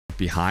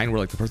behind where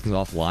like the person's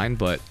offline.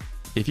 But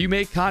if you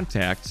make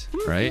contact,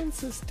 right,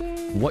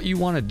 what you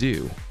want to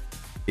do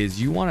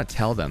is you want to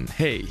tell them,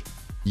 hey,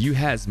 you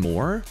has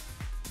more.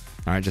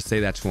 All right, just say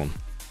that to him.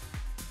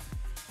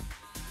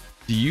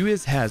 Do you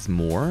has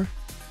more? And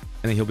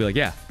then he'll be like,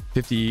 yeah,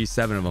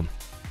 57 of them.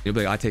 He'll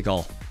be like, I take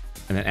all.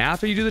 And then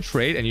after you do the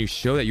trade and you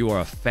show that you are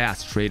a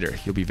fast trader,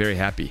 he'll be very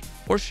happy.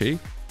 Or she.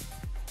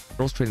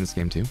 Girls trade in this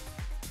game too.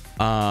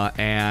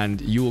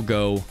 And you will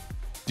go,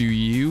 do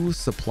you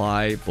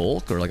supply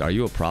bulk, or like, are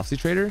you a prophecy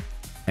trader?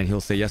 And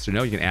he'll say yes or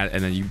no. You can add,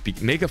 and then you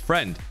make a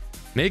friend.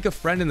 Make a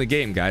friend in the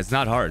game, guys. It's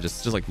not hard.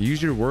 Just like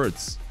use your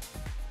words.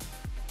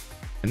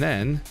 And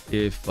then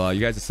if you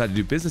guys decide to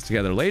do business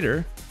together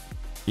later,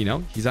 you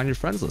know, he's on your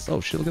friends list. Oh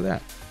shit, look at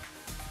that.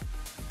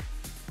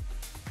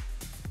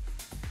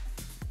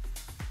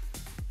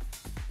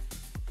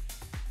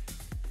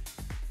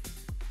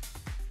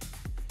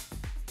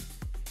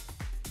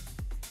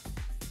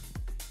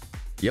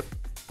 Yep.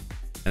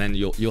 And then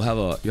you'll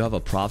have a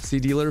prophecy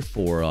dealer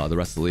for the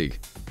rest of the league.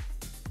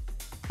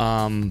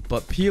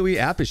 But PoE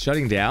app is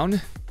shutting down.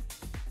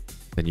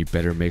 Then you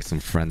better make some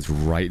friends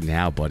right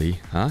now, buddy.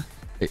 Huh?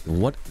 Hey,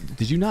 what?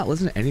 Did you not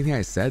listen to anything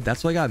I said?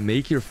 That's why I gotta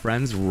make your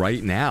friends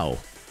right now.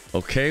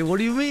 Okay, what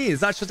do you mean?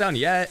 It's not shut down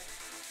yet.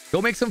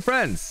 Go make some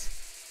friends.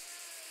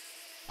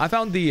 I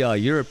found the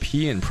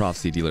European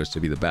prophecy dealers to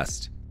be the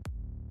best.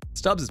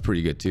 Stubbs is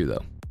pretty good too,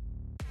 though.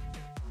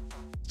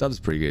 Stubbs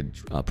is pretty good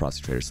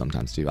prophecy trader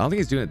sometimes too. I don't think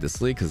he's doing it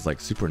this league because it's like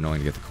super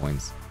annoying to get the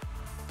coins.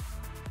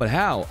 But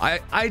how?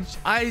 You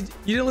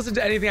didn't listen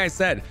to anything I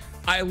said.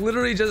 I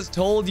literally just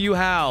told you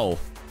how.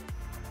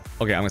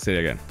 Okay, I'm gonna say it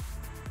again.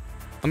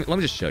 Let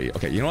me just show you.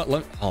 Okay, you know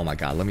what? Oh my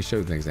god, let me show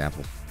you an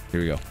example. Here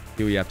we go.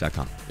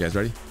 PoEapp.com. You guys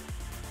ready?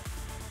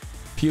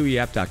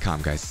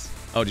 PoEapp.com, guys.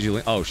 Oh, did you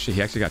link? Oh shit,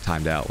 he actually got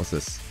timed out. What's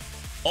this?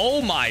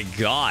 Oh my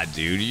god,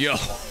 dude. Yo.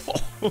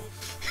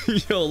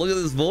 Yo, look at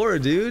this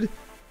board, dude.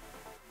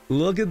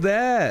 Look at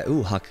that.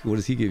 Ooh, what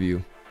does he give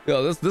you?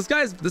 Yo, this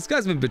guy's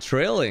been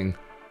betraying.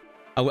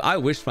 I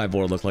wish my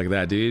board looked like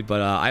that, dude.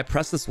 But I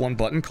pressed this one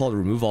button called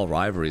remove all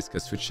rivalries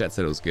because Twitch chat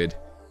said it was good.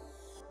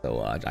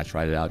 So I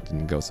tried it out.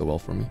 Didn't go so well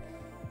for me.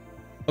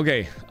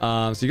 Okay,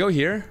 so you go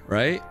here,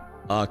 right?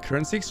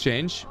 Currency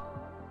exchange.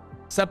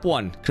 Step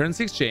 1,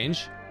 currency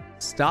exchange.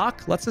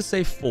 Stock, let's just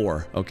say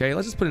 4. Okay,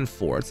 let's just put in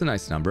 4. It's a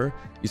nice number.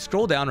 You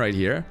scroll down right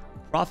here.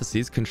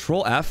 Prophecies,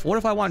 Control F. What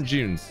if I want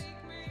June's?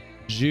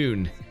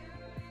 June.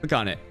 Click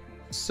on it.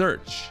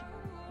 Search.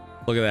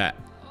 Look at that.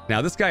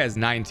 Now this guy has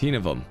 19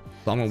 of them.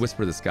 So I'm gonna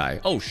whisper this guy.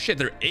 Oh shit,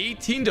 they're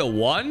 18 to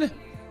 1?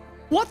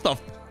 What the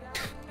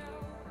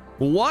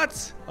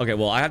what? Okay,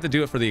 well, I have to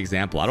do it for the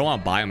example. I don't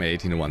want to buy them at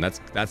 18 to 1.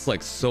 That's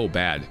like so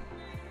bad.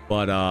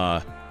 But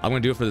I'm gonna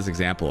do it for this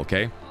example,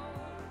 okay?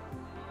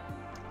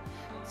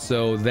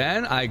 So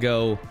then I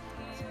go,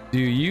 do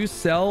you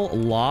sell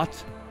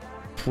lot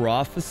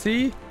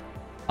prophecy?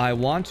 I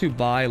want to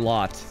buy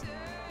lot.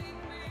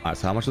 All right,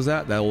 so how much was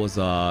that? That was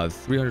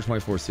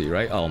 324C,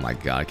 right? Oh my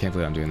god, I can't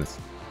believe I'm doing this.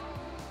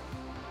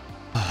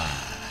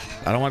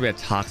 I don't want to be a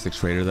toxic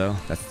trader though.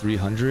 That's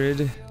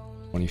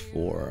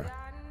 324.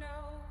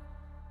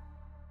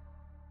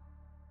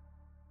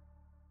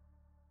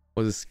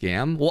 Was a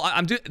scam? Well,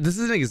 I'm doing this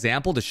is an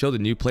example to show the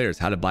new players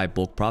how to buy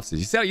bulk prophecies.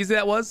 You see how easy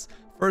that was?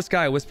 First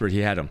guy I whispered, he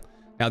had them.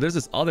 Now there's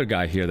this other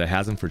guy here that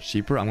has them for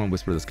cheaper. I'm gonna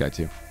whisper this guy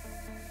too.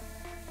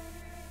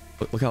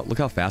 Look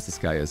how fast this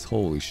guy is.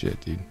 Holy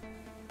shit, dude.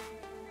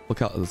 Look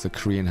how it's a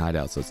Korean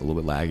hideout, so it's a little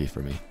bit laggy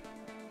for me.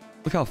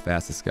 Look how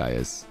fast this guy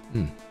is.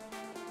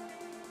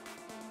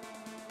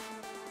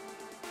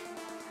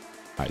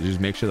 All right, you just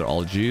make sure they're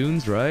all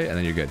Junes, right? And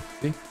then you're good.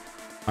 See?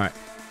 All right.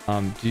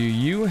 Do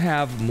you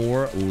have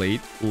more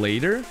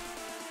later?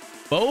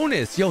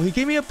 Bonus. Yo, he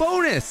gave me a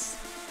bonus.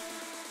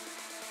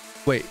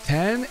 Wait,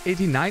 10,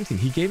 18, 19.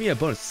 He gave me a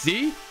bonus.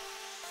 See? And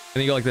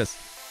then you go like this.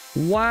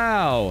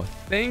 Wow.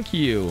 Thank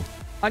you.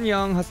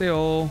 안녕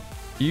하세요.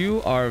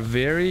 You are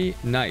very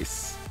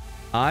nice.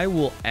 I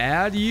will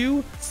add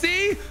you.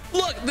 See?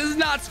 Look, this is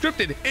not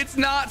scripted. It's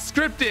not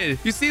scripted.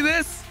 You see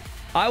this?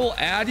 I will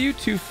add you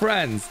to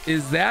friends.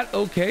 Is that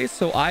okay?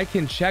 So I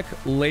can check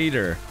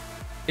later.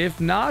 If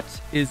not,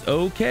 is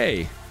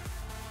okay.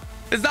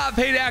 It's not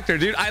paid actor,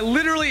 dude. I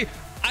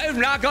have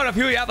not gone to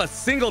PoE app a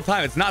single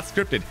time. It's not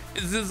scripted.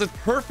 This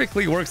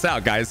perfectly works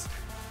out, guys.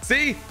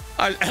 See?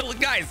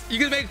 Guys, you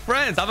can make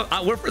friends.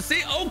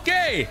 See?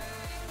 Okay.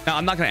 Now,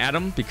 I'm not going to add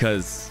them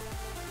because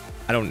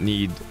I don't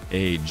need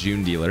a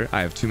June dealer.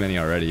 I have too many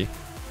already.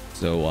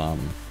 So,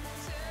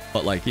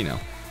 but like, you know.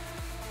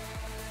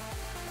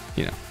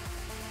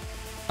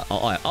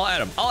 I'll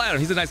add him. I'll add him.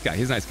 He's a nice guy.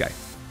 He's a nice guy.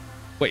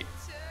 Wait.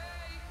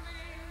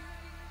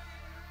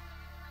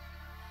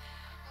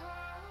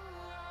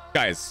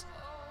 Guys.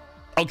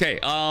 Okay,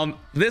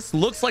 this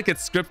looks like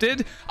it's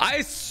scripted.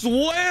 I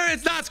swear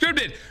it's not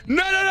scripted.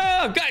 No,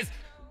 guys.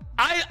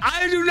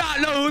 I do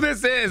not know who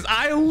this is.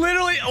 I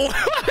literally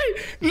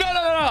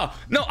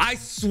no, I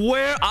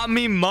swear on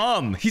me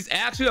mom. He's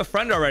actually a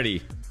friend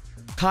already.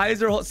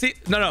 Kaiser, see,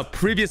 no,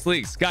 previous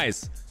leagues,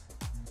 guys.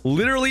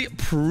 Literally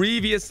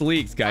previous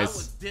leaks,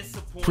 guys.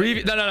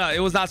 No, it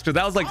was not scripted.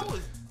 That was like,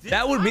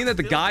 that would mean that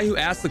the guy who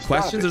asked the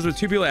questions, there's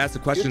 2 people that asked the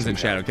questions in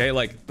chat, okay?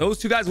 Like, those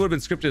 2 guys would have been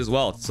scripted as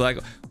well. So like,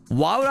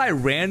 why would I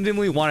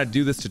randomly want to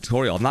do this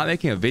tutorial? I'm not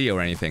making a video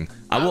or anything.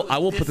 I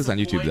will put this on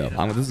YouTube though.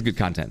 This is good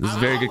content. This is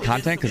very good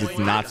content because it's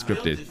not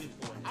scripted.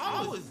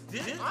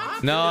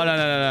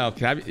 No.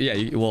 Can I be,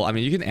 yeah, well, I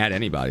mean, you can add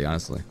anybody,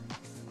 honestly.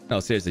 No,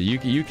 seriously, you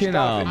can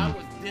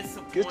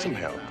Get some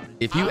help.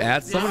 if you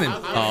add someone in,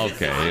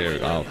 okay,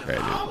 dude.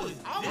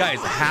 Guys,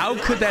 how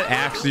could that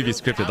actually be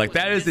scripted? Like,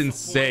 that is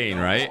insane,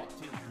 right?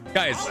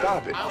 Guys,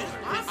 Stop it.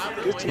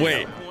 Get some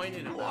wait. help.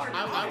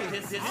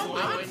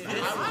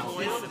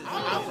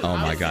 Oh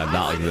my god,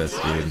 not like this,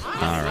 dude.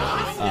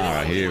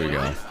 Alright, here we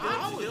go.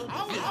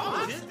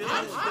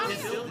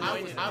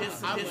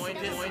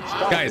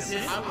 Guys,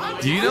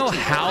 do you know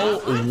how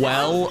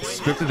well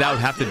scripted that would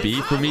have to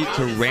be for me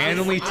to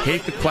randomly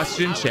take the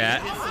question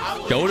chat,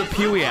 go to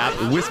PoE app,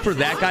 whisper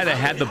that guy that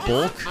had the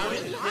bulk?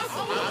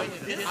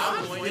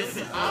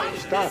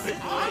 Stop it.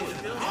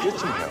 Get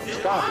some help.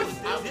 Stop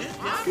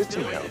it. Get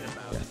some help.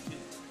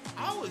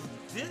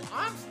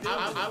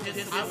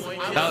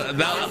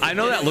 I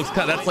know that looks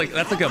kind of,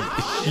 that's like a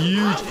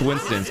huge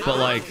coincidence, but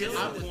like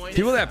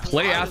people that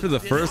play after the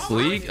first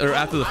league or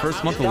after the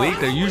first month of league,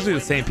 they're usually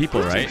the same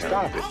people, right?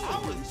 Stop it.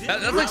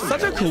 That's like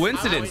such a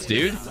coincidence,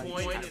 dude.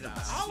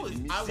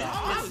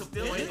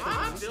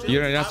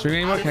 You're not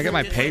streaming anymore? Can I get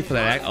my pay for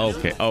that?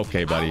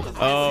 Okay, buddy.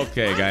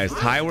 Okay, guys. This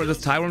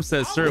Tyworm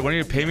says, sir, when are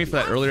you pay me for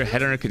that earlier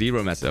header and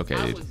Kadebro message? Okay,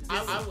 dude.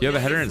 You have a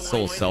header and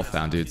soul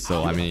self-bound, dude.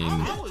 So I mean,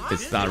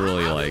 it's not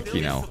really like,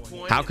 you know,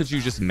 how could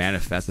you just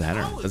manifest a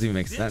header? Doesn't even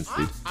make sense,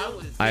 dude.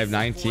 I have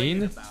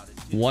 19,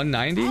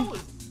 190.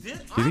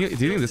 Do you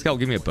think this guy will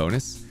give me a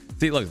bonus?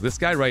 See, look, this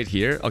guy right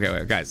here. Okay,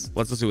 wait, guys,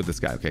 let's just do with this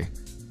guy. Okay.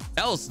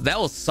 That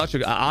was such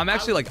a, I'm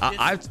actually like,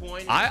 I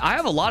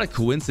have a lot of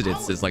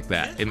coincidences like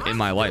that in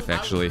my life,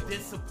 actually.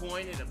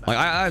 Like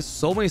I have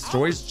so many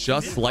stories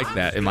just like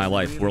that in my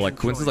life where like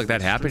coincidences like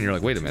that happen. You're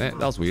like, wait a minute,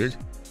 that was weird.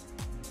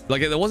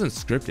 Like it wasn't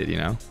scripted, you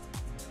know?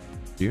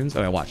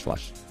 Okay, watch.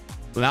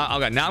 Now,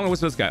 okay, now I'm gonna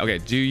whisper this guy. Okay,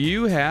 do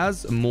you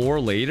has more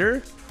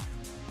later?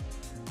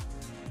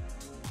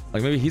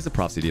 Like maybe he's a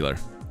prophecy dealer.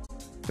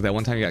 Like that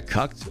one time you got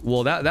cucked.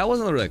 Well, that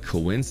wasn't really a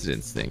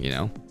coincidence thing, you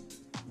know?